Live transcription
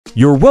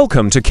You're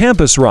welcome to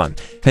Campus Run,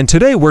 and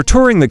today we're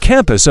touring the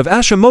campus of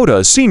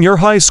Achimota Senior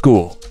High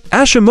School.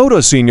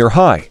 Achimota Senior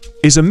High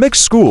is a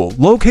mixed school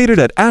located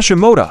at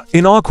Achimota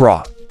in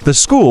Accra. The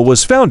school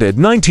was founded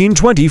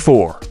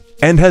 1924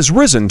 and has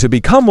risen to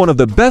become one of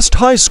the best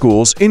high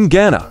schools in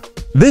Ghana.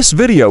 This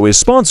video is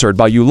sponsored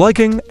by you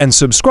liking and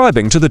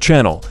subscribing to the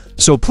channel,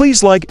 so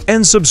please like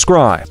and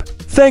subscribe.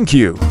 Thank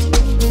you.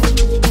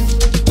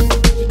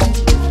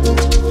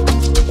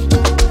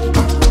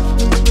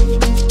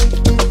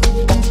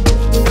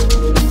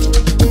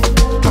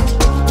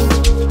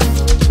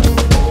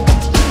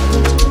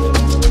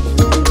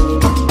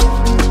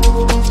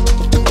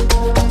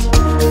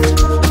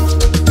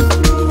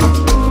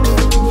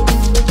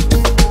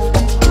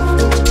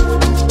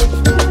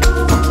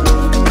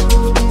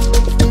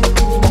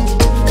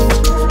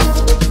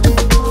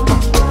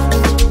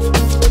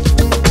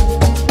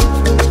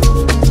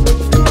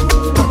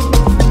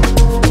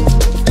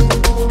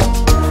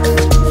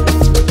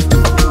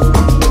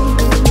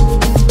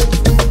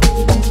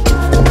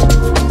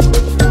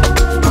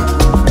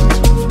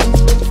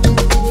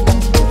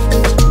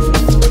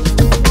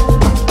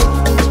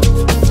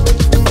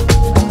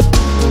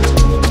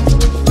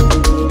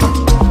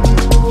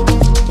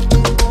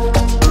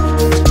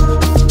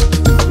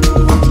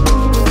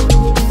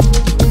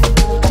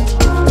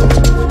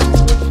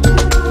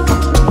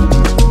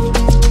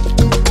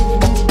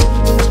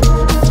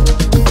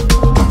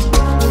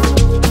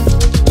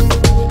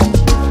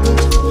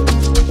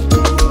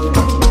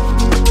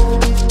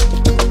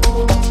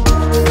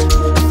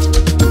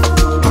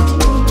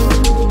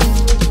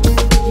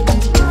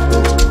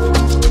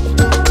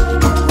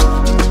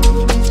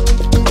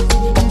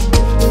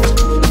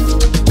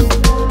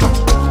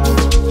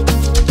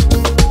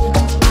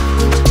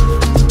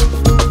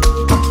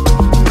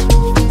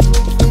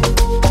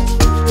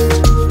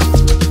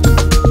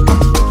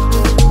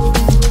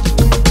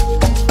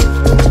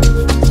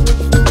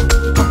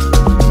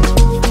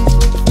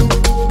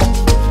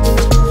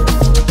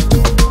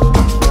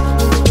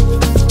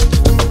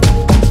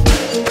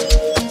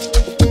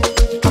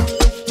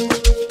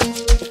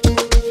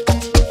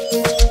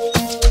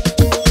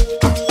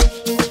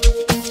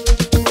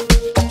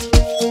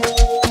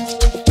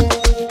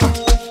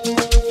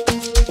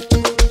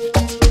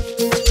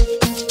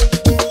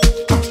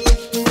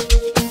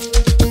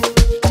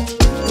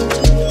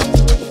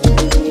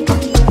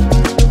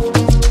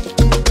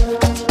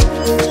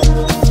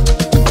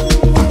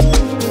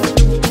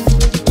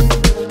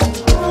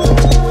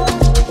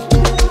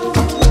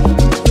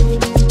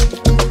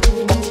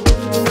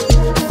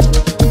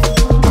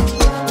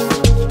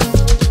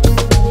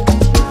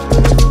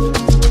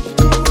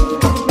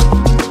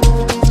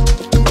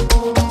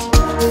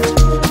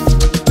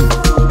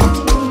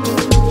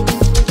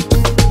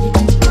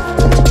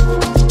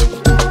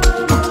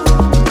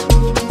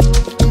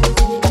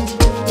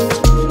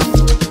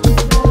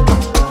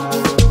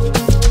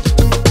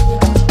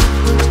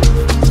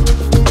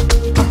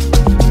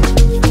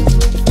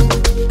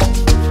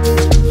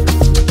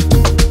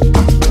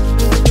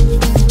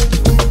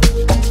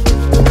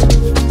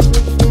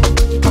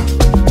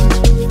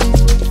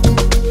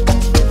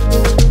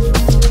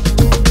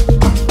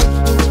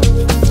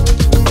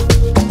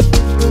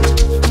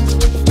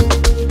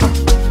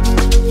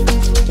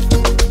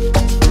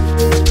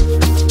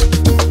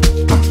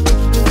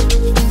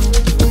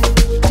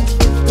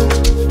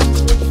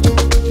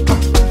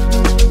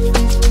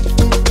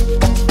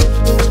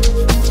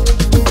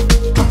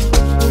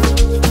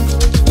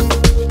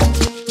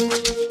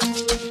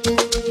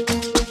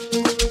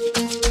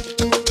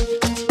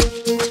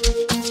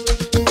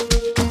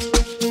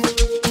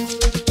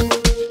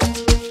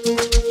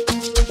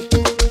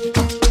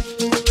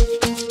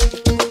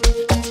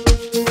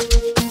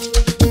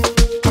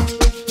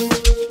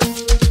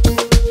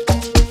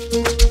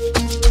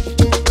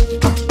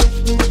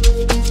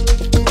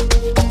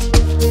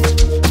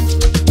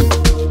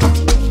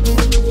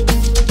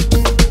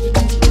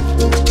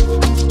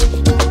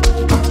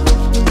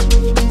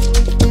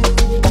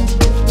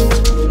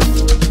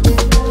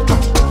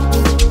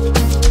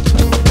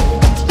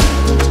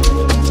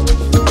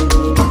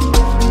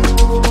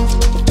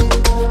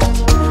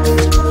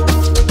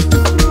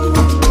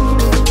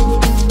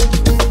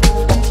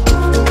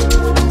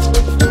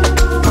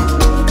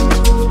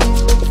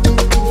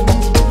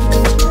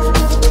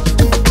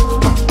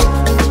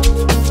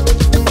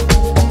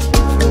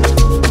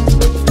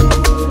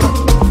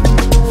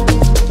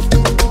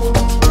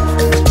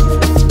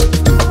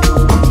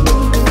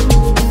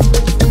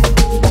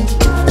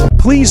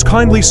 Please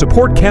kindly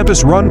support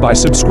Campus Run by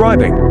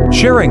subscribing,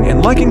 sharing,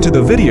 and liking to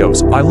the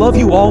videos. I love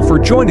you all for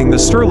joining the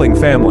Sterling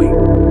family.